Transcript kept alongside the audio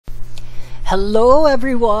Hello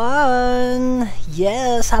everyone!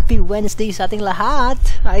 Yes, happy Wednesday sa ating lahat.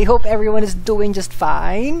 I hope everyone is doing just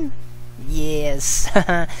fine. Yes.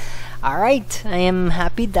 Alright, I am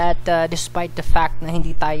happy that despite the fact na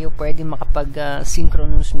hindi tayo pwede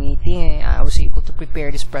makapag-synchronous meeting, I was able to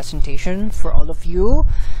prepare this presentation for all of you.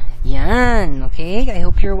 Yan, okay? I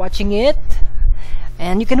hope you're watching it.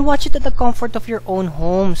 And you can watch it at the comfort of your own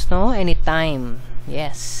homes, no? Anytime.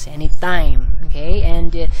 Yes, anytime. Okay,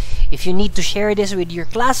 and if you need to share this with your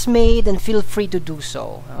classmate, then feel free to do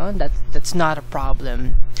so. That's not a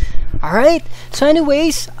problem. All right. So,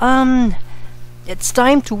 anyways, it's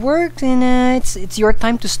time to work, and it's your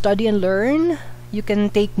time to study and learn. You can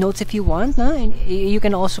take notes if you want, no? And you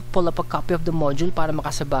can also pull up a copy of the module para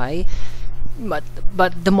makasabay. But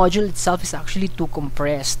the module itself is actually too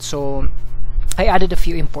compressed, so I added a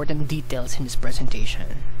few important details in this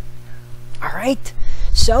presentation. All right.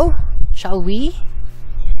 So, shall we?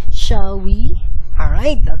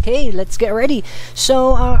 Alright, okay, let's get ready.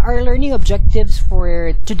 So, our learning objectives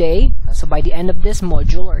for today, so by the end of this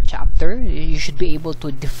module or chapter, you should be able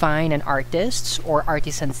to define an artist's or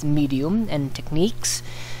artisan's medium and techniques,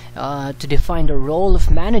 to define the role of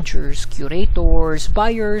managers, curators,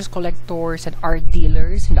 buyers, collectors, and art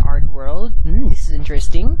dealers in the art world. This is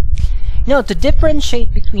interesting. Now, to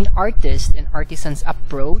differentiate between artist and artisan's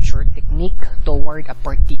approach or technique toward a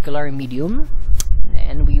particular medium,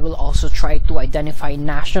 and we will also try to identify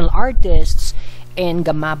national artists and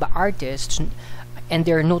Gamaba artists and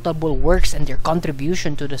their notable works and their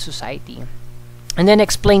contribution to the society, and then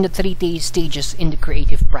explain the three stages in the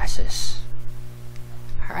creative process.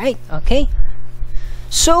 Alright, okay.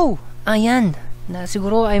 So, ayan. Na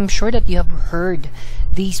siguro I'm sure that you have heard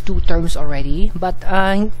these two terms already, but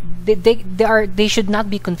they should not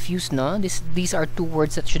be confused, no? These are two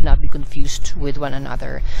words that should not be confused with one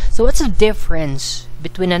another. So what's the difference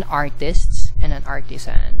between an artist and an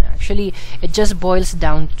artisan? Actually, it just boils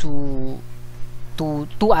down to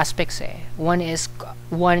two aspects. One is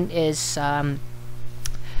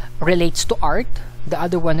relates to art, the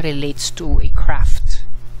other one relates to a craft.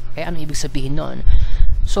 Okay, ano ibig sabihin nun?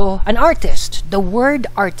 So, an artist, the word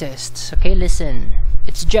artist, okay, listen,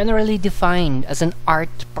 it's generally defined as an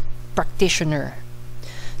art practitioner,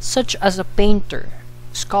 such as a painter,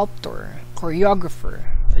 sculptor, choreographer,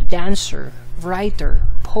 a dancer, writer,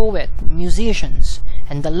 poet, musicians,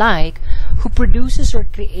 and the like, who produces or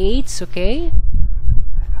creates, okay,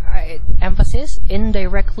 emphasis,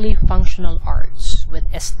 indirectly functional arts with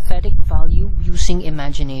aesthetic value using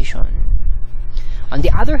imagination. On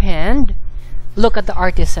the other hand, look at the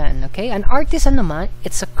artisan, okay? An artisan naman,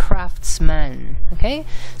 it's a craftsman, okay?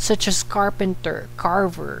 Such as carpenter,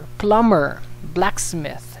 carver, plumber,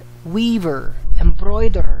 blacksmith, weaver,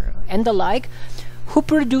 embroiderer, and the like, who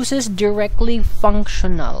produces directly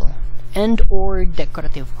functional and or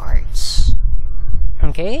decorative arts.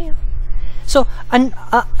 Okay? So, an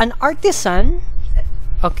artisan,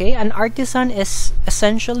 okay, an artisan is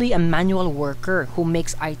essentially a manual worker who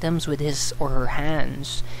makes items with his or her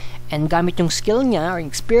hands. And gamit yung skill niya or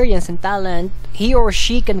experience and talent, he or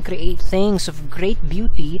she can create things of great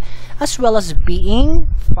beauty as well as being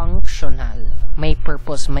functional. May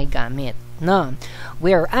purpose, may gamit. No?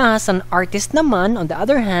 Whereas an artist naman, on the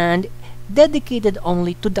other hand, dedicated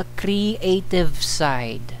only to the creative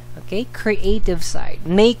side. Okay? Creative side.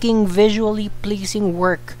 Making visually pleasing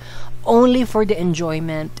work only for the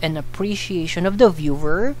enjoyment and appreciation of the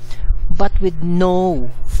viewer, but with no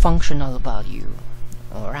functional value.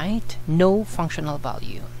 Alright? No functional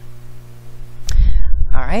value.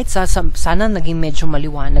 Alright? Sana naging medyo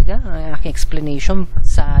maliwanag ang aking explanation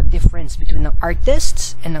sa difference between an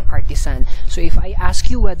artist and an artisan. So if I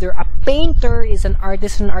ask you whether a painter is an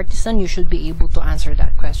artist and artisan, you should be able to answer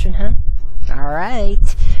that question, huh? Alright.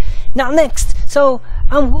 Now next, so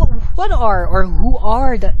what are or who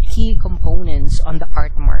are the key components on the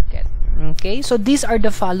art market? Okay, so these are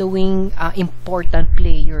the following important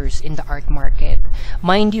players in the art market.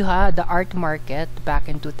 Mind you, the art market back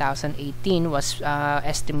in 2018 was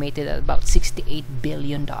estimated at about $68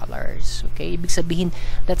 billion. Okay, ibig sabihin,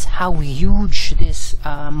 that's how huge this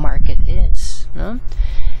market is. No?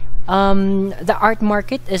 The art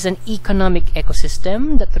market is an economic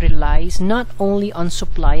ecosystem that relies not only on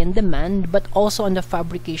supply and demand, but also on the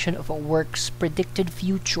fabrication of a work's predicted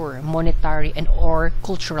future, monetary and or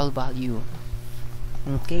cultural value.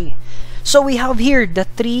 Okay, so we have here the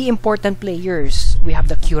three important players. We have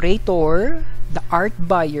the curator, the art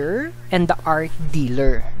buyer, and the art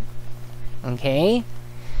dealer. Okay,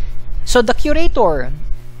 so the curator,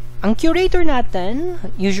 ang curator natin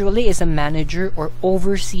usually is a manager or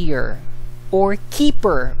overseer or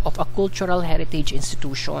keeper of a cultural heritage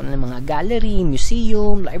institution, mga gallery,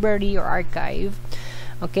 museum, library, or archive.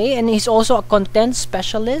 Okay, and he's also a content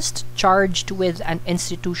specialist charged with an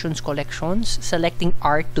institution's collections, selecting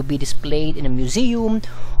art to be displayed in a museum,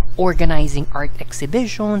 organizing art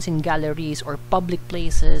exhibitions in galleries or public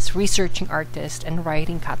places, researching artists, and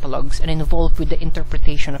writing catalogs, and involved with the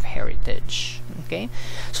interpretation of heritage. Okay,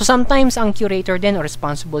 so sometimes ang curator din o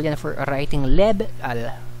responsible yan for writing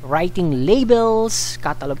labels,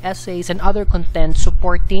 catalog essays, and other content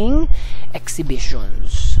supporting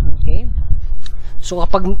exhibitions. Okay. So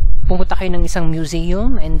kapag pumunta kayo ng isang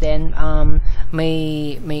museum and then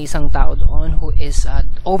may isang tao doon who is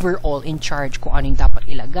overall in charge kung ano yung dapat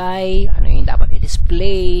ilagay, ano yung dapat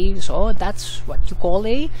i-display. So that's what you call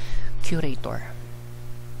a curator.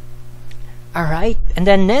 Alright, and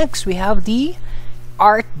then next we have the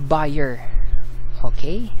art buyer.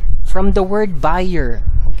 Okay, from the word buyer.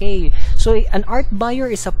 Okay, so an art buyer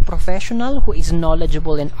is a professional who is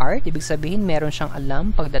knowledgeable in art. Ibig sabihin, meron siyang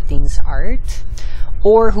alam pagdating sa art.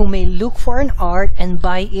 Or who may look for an art and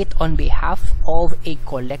buy it on behalf of a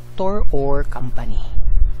collector or company.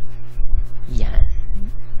 Yan.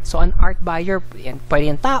 So, an art buyer, yan, pwede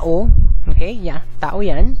yung tao. Okay, yeah, tao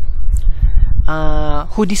yan.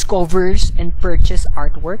 Who discovers and purchase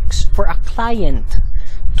artworks for a client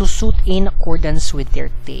to suit in accordance with their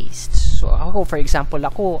tastes. So ako, for example,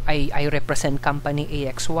 I represent company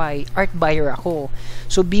AXY, art buyer ako.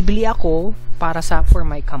 So bibili ako for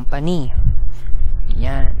my company.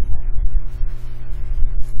 Yan.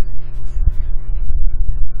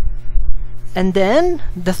 And then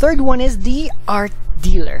the third one is the art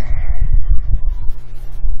dealer.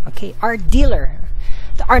 Okay, art dealer.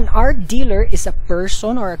 An art dealer is a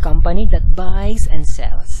person or a company that buys and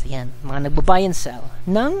sells. Yan, mga nagbabuy and sell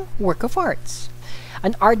ng work of arts.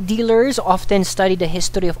 And art dealers often study the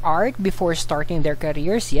history of art before starting their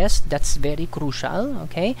careers. Yes, that's very crucial.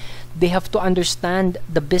 Okay, they have to understand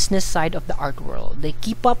the business side of the art world. They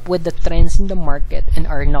keep up with the trends in the market and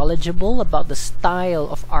are knowledgeable about the style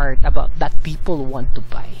of art that people want to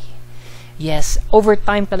buy. Yes, over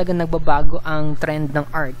time talaga nagbabago ang trend ng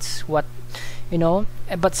arts. But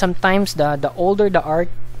sometimes the older the art,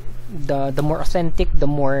 the more authentic, the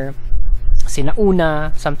more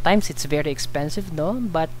sinauna. Sometimes it's very expensive, no?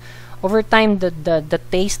 But over time the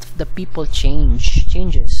taste of the people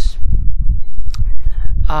changes.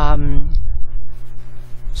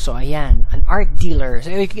 So ayan, an art dealer. So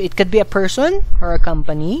it could be a person or a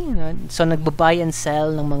company. So nagbabuy and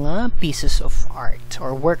sell ng mga pieces of art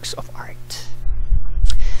or works of art.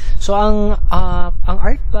 So ang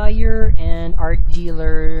art buyer and art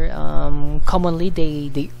dealer, commonly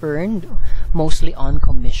they earn mostly on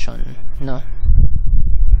commission, no?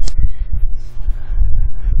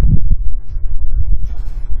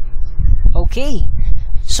 Okay.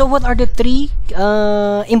 So what are the three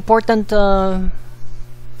important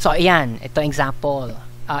so ayan, ito example.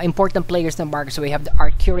 Important players ng market. So we have the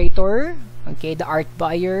art curator, okay, the art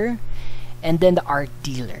buyer, and then the art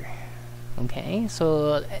dealer. Okay,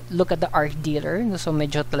 so look at the art dealer. So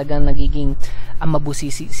medyo talagang nagiging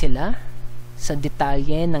mabusisi sila sa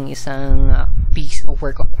detalye ng isang piece of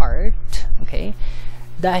work of art. Okay,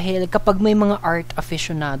 dahil kapag may mga art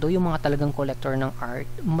aficionado, yung mga talagang collector ng art,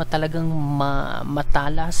 talagang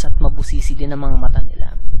matalas at mabusisi din ang mga mata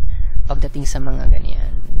nila pagdating sa mga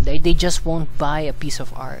ganyan. They just won't buy a piece of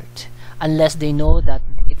art unless they know that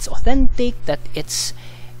it's authentic, that it's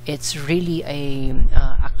really a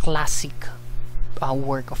classic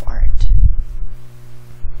work of art.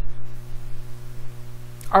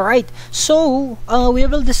 Alright, so we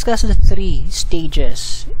will discuss the 3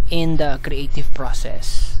 stages in the creative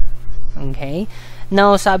process. Okay?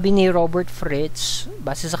 Now, sabi ni Robert Fritz,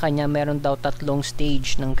 base sa kanya, meron daw 3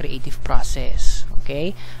 stage ng creative process.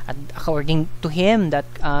 Okay? At according to him, that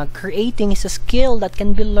creating is a skill that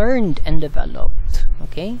can be learned and developed.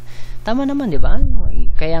 Okay? Tama naman, di ba?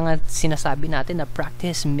 Kaya nga sinasabi natin na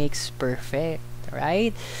practice makes perfect,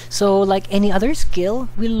 right? So, like any other skill,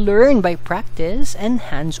 we learn by practice and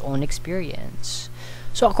hands-on experience.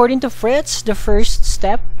 So, according to Fritz, the first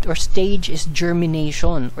step or stage is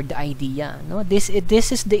germination or the idea. No, this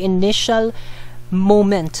is the initial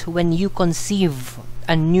moment when you conceive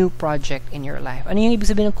a new project in your life. Ano yung ibig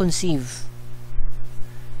sabihin ng conceive?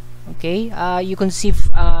 Okay, you conceive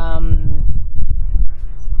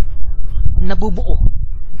nabubuo.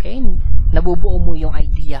 Okay? Nabubuo mo yung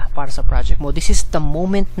idea para sa project mo. This is the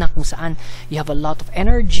moment na kung saan you have a lot of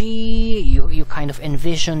energy, you kind of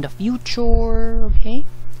envision the future, okay?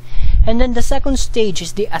 And then the second stage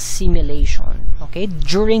is the assimilation. Okay,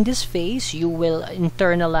 during this phase, you will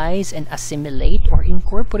internalize and assimilate or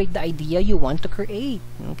incorporate the idea you want to create.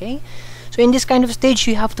 Okay, so in this kind of stage,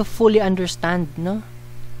 you have to fully understand, no,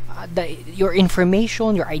 your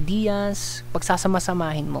information, your ideas,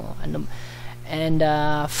 pagsasama-samahin mo. And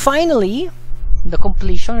finally, the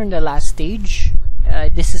completion in the last stage.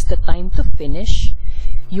 This is the time to finish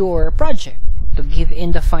your project, to give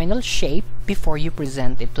in the final shape before you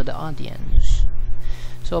present it to the audience.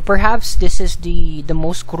 So perhaps this is the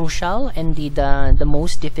most crucial and the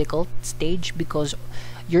most difficult stage, because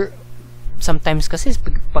you're sometimes kasi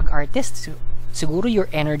pag artist, siguro your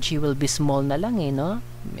energy will be small na lang no?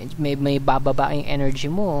 May bababa yung energy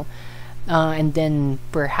mo. And then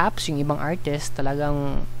perhaps yung ibang artist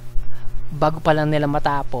talagang bago pa lang nila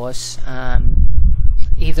matapos,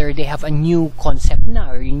 either they have a new concept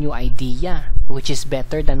now or a new idea which is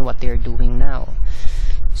better than what they're doing now.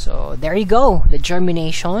 So there you go, the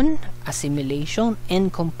germination, assimilation,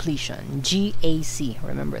 and completion, GAC,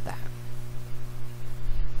 remember that.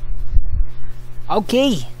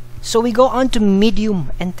 Okay, so we go on to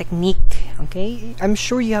medium and technique. Okay, I'm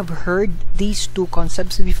sure you have heard these two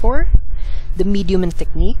concepts before, the medium and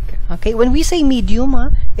technique. Okay, when we say medium,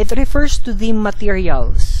 it refers to the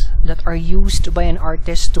materials that are used by an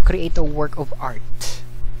artist to create a work of art.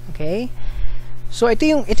 Okay, so ito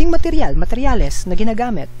yung materials na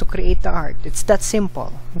ginagamit to create the art. It's that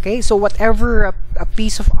simple. Okay, so whatever a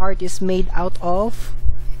piece of art is made out of,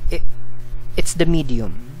 it's the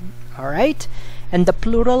medium. Alright, and the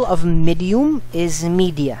plural of medium is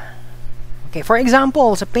media. Okay, for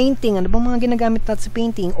example, sa painting, ano bang mga ginagamit natin sa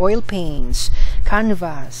painting? Oil paints,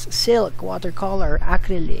 canvas, silk, watercolor,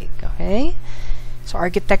 acrylic. Okay, so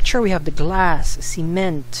architecture, we have the glass,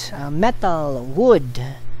 cement, metal, wood.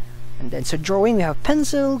 And then so drawing, we have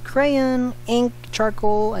pencil, crayon, ink,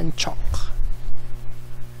 charcoal, and chalk.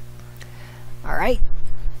 Alright,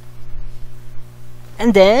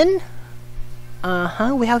 and then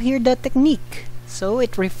we have here the technique. So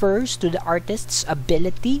it refers to the artist's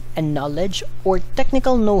ability and knowledge or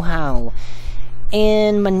technical know-how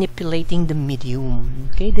in manipulating the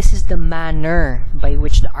medium. Okay, this is the manner by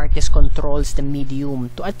which the artist controls the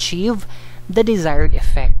medium to achieve the desired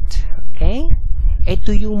effect. Okay,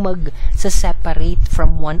 ito yung mag-separate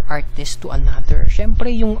from one artist to another.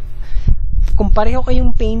 Syempre, kung pareho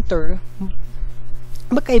kayong painter,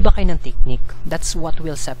 magkaiba kayo ng technique. That's what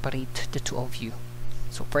will separate the two of you.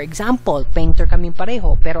 So for example, painter kaming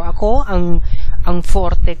pareho, pero ako ang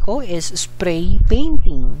forte ko is spray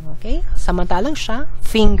painting, okay? Samantalang siya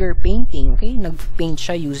finger painting, okay? Nag-paint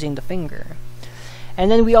siya using the finger.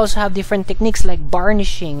 And then we also have different techniques like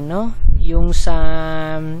varnishing, no? Yung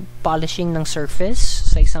sa polishing ng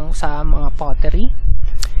surface sa mga pottery.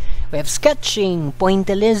 We have sketching,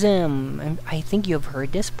 pointillism. I think you've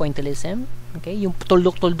heard this, pointillism. Okay, yung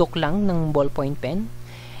tuldok-tuldok lang ng ballpoint pen.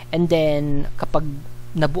 And then kapag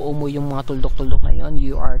nabuo mo yung mga tuldok-tuldok na yun,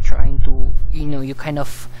 you are trying to, you kind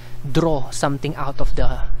of draw something out of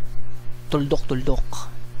the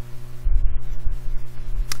tuldok-tuldok.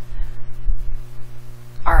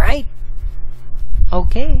 Alright.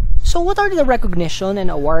 Okay. So what are the recognition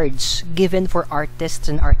and awards given for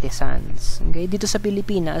artists and artisans? Okay, dito sa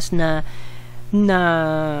Pilipinas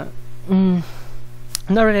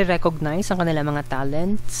na-recognize ang kanilang mga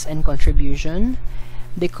talents and contribution,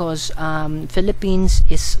 because Filipinos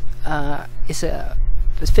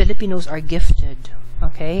are gifted,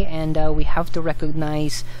 okay, and we have to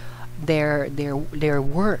recognize their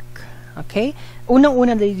work. Okay,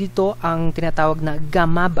 unang-una dito ang tinatawag na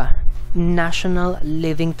GAMABA, National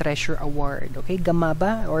Living Treasure Award. Okay,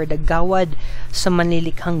 GAMABA, or the Gawad sa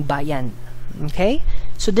Manlilikhang Bayan. Okay,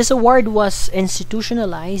 so this award was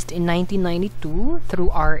institutionalized in 1992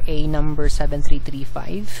 through RA number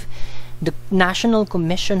 7335, the National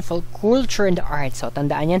Commission for Culture and the Arts. So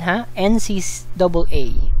tandaan yan ha, that's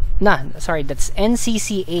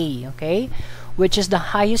NCCA, okay, which is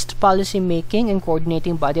the highest policy making and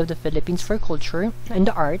coordinating body of the Philippines for culture and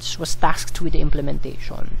the arts, was tasked with the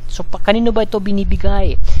implementation. So kanino ba ito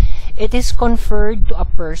binibigay? It is conferred to a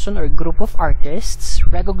person or group of artists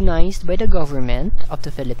recognized by the government of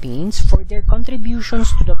the Philippines for their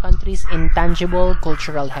contributions to the country's intangible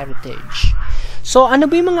cultural heritage. So ano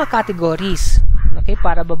ba yung mga categories? Okay,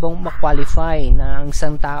 para ba bang ma-qualify na ang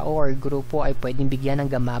isang tao or grupo ay pwedeng bigyan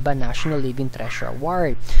ng GAMABA National Living Treasure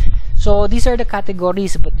Award? So these are the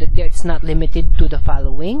categories, but it's not limited to the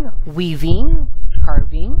following: weaving,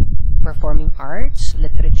 carving, performing arts,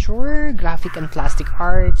 literature, graphic and plastic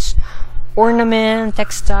arts, ornament,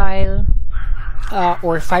 textile,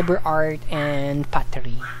 or fiber art, and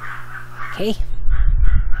pottery. Okay.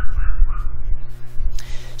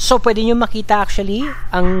 So, pwede nyo makita actually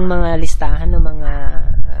ang mga listahan ng mga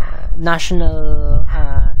national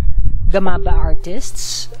Gamaba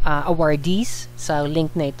artists, awardees sa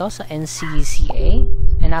link na ito sa NCCA.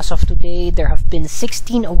 And as of today, there have been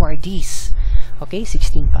 16 awardees. Okay,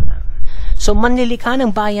 16 pa lang. So, manlilikha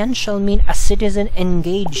ng bayan shall mean a citizen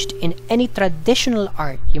engaged in any traditional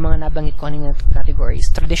art. Yung mga nabanggit ko ng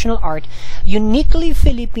categories. Traditional art, uniquely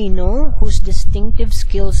Filipino, whose distinctive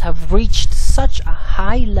skills have reached such a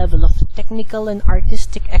high level of technical and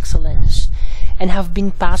artistic excellence and have been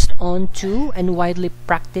passed on to and widely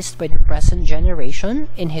practiced by the present generation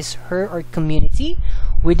in his/her or community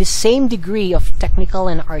with the same degree of technical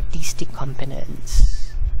and artistic competence.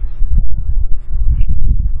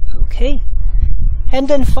 Okay. And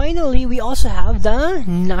then finally, we also have the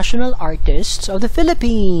national artists of the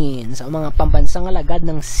Philippines, ang mga pambansang alagad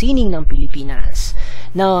ng sining ng Pilipinas.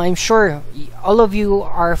 Now, I'm sure all of you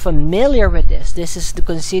are familiar with this. This is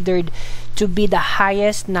considered to be the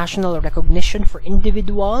highest national recognition for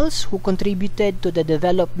individuals who contributed to the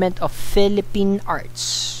development of Philippine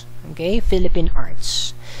arts. Okay, Philippine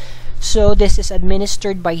arts. So, this is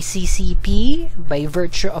administered by CCP by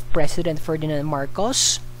virtue of President Ferdinand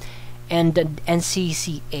Marcos and the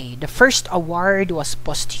NCCA. The first award was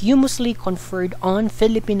posthumously conferred on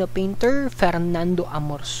Filipino painter Fernando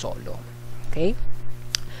Amorsolo. Okay.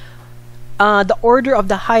 The order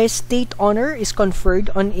of the highest state honor is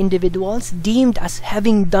conferred on individuals deemed as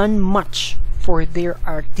having done much for their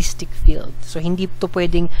artistic field. So, hindi to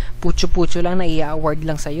pwedeng putyo-putyo lang na i-award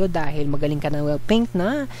lang sa'yo dahil magaling ka na paint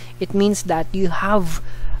na. It means that you have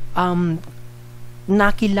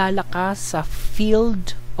nakilala ka sa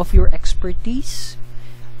field of your expertise.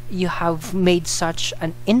 You have made such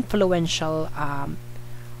an influential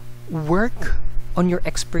work on your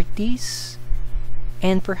expertise.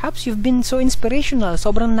 And perhaps you've been so inspirational,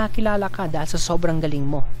 sobrang nakilala ka dahil sa sobrang galing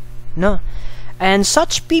mo. No? And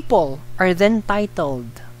such people are then titled,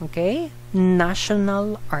 okay,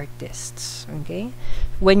 national artists. Okay?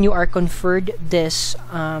 When you are conferred this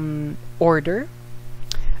order,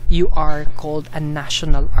 you are called a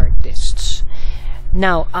national artist.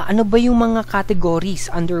 Now, ano ba yung mga categories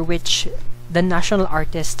under which the national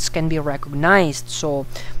artists can be recognized? So,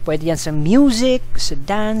 pwede yan sa music, sa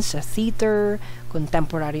dance, sa theater,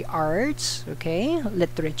 contemporary arts, okay,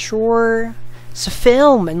 literature, sa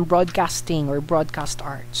film and broadcasting or broadcast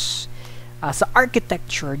arts, sa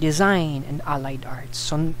architecture, design, and allied arts.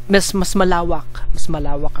 So, mas malawak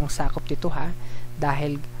ang sakop dito ha,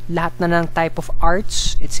 dahil lahat na ng type of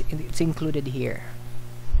arts, it's included here.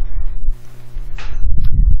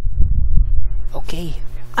 Okay.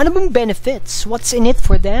 Ano bang benefits? What's in it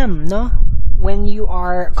for them, no? When you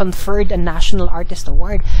are conferred a National Artist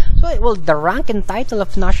Award. So, well, the rank and title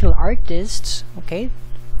of national artists, okay,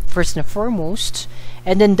 first and foremost,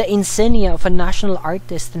 and then the insignia of a national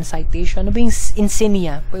artist and citation. Ano ba yung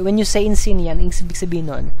insignia? When you say insignia, ano ibig sabihin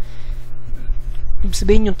nun? Ibig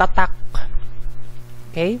sabihin yung tatak.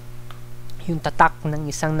 Okay? Yung tatak ng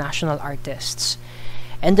isang national artists.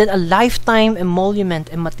 And then a lifetime emolument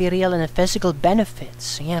in material and physical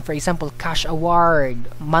benefits. Yeah, for example, cash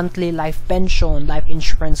award, monthly life pension, life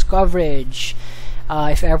insurance coverage.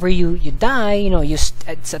 If ever you die, you know, it's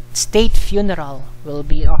a state funeral will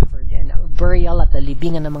be offered, and burial at the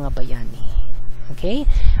libingan ng mga bayani. Okay?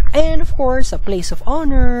 And of course, a place of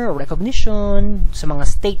honor, recognition sa mga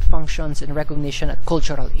state functions and recognition at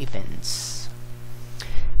cultural events.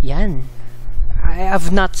 Yan. I have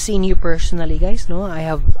not seen you personally, guys, no?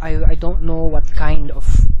 I don't know what kind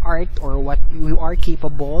of art or what you are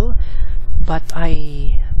capable, but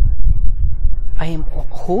I am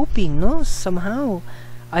hoping, no, somehow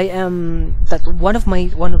I am that one of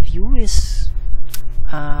you is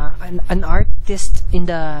an artist in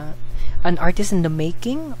the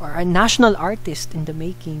making, or a national artist in the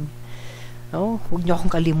making. No, huwag niyo akong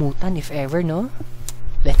kalimutan if ever, no?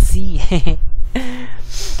 Let's see.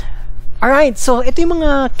 Alright, so ito yung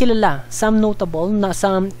mga kilala, some notable na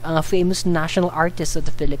some famous national artists of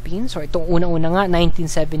the Philippines. So itong una-una nga,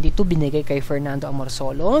 1972, binigay kay Fernando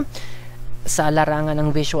Amorsolo sa larangan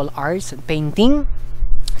ng visual arts and painting.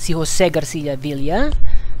 Si Jose Garcia Villa.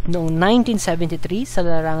 Noong 1973, sa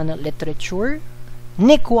larangan ng literature,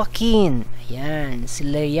 Nick Joaquin. Ayan. Si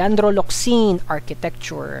Leandro Locsin,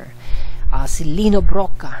 architecture. Si Lino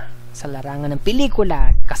Broca, sa larangan ng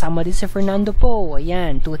pelikula, kasama din si Fernando Poe,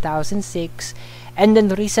 ayan, 2006, and then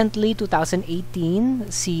recently, 2018,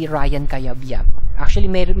 si Ryan Cayabyab. Actually,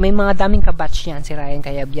 may mga daming kabatch yan, si Ryan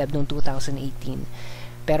Cayabyab noong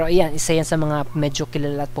 2018. Pero ayan, isa yan sa mga medyo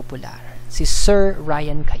kilala at popular, si Sir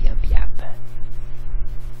Ryan Cayabyab.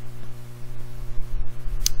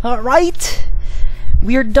 Alright,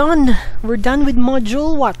 we're done. We're done with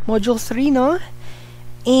module what? Module 3, no?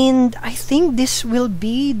 And I think this will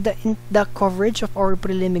be the coverage of our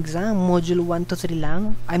prelim exam. Module 1 to 3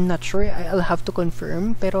 lang. I'm not sure. I'll have to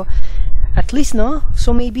confirm. Pero at least, no?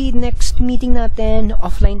 So maybe next meeting natin,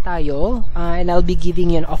 offline tayo. And I'll be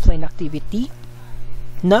giving you an offline activity.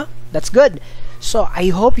 No? That's good. So I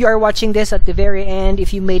hope you are watching this at the very end.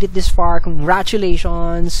 If you made it this far,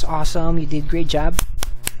 congratulations. Awesome. You did great job.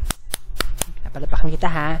 Napalapakan kita,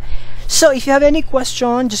 ha? So if you have any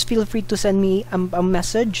question, just feel free to send me a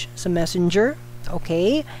message sa messenger.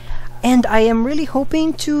 Okay? And I am really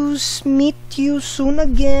hoping to meet you soon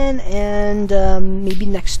again, and maybe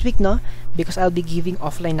next week, no? Because I'll be giving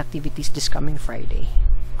offline activities this coming Friday.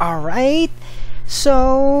 Alright?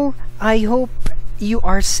 So I hope you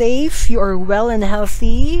are safe, you are well and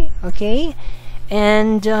healthy, okay?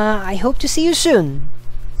 And I hope to see you soon,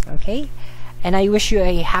 okay? And I wish you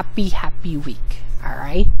a happy week,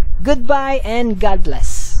 alright? Goodbye and God bless.